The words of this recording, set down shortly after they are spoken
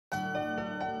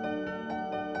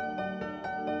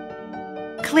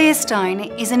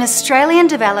Clearstone is an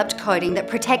Australian-developed coating that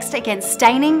protects against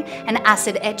staining and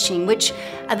acid etching, which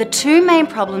are the two main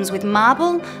problems with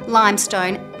marble,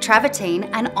 limestone, travertine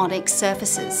and onyx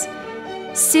surfaces.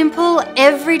 Simple,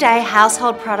 everyday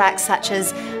household products such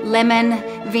as lemon,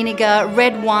 vinegar,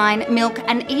 red wine, milk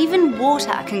and even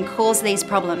water can cause these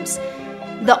problems.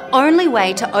 The only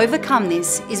way to overcome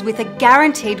this is with a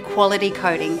guaranteed quality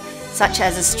coating, such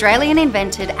as Australian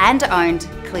invented and owned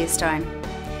Clearstone.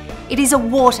 It is a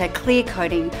water clear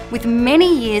coating with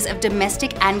many years of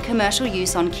domestic and commercial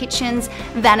use on kitchens,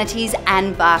 vanities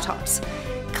and bar tops.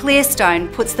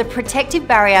 Clearstone puts the protective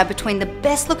barrier between the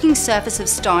best looking surface of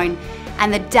stone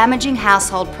and the damaging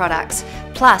household products,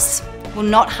 plus will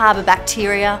not harbour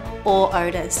bacteria or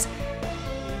odours.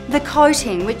 The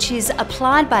coating, which is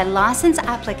applied by licensed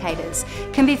applicators,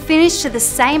 can be finished to the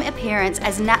same appearance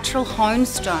as natural honed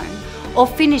stone or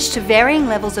finished to varying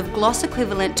levels of gloss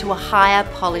equivalent to a higher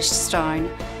polished stone.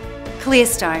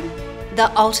 Clearstone,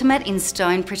 the ultimate in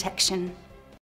stone protection.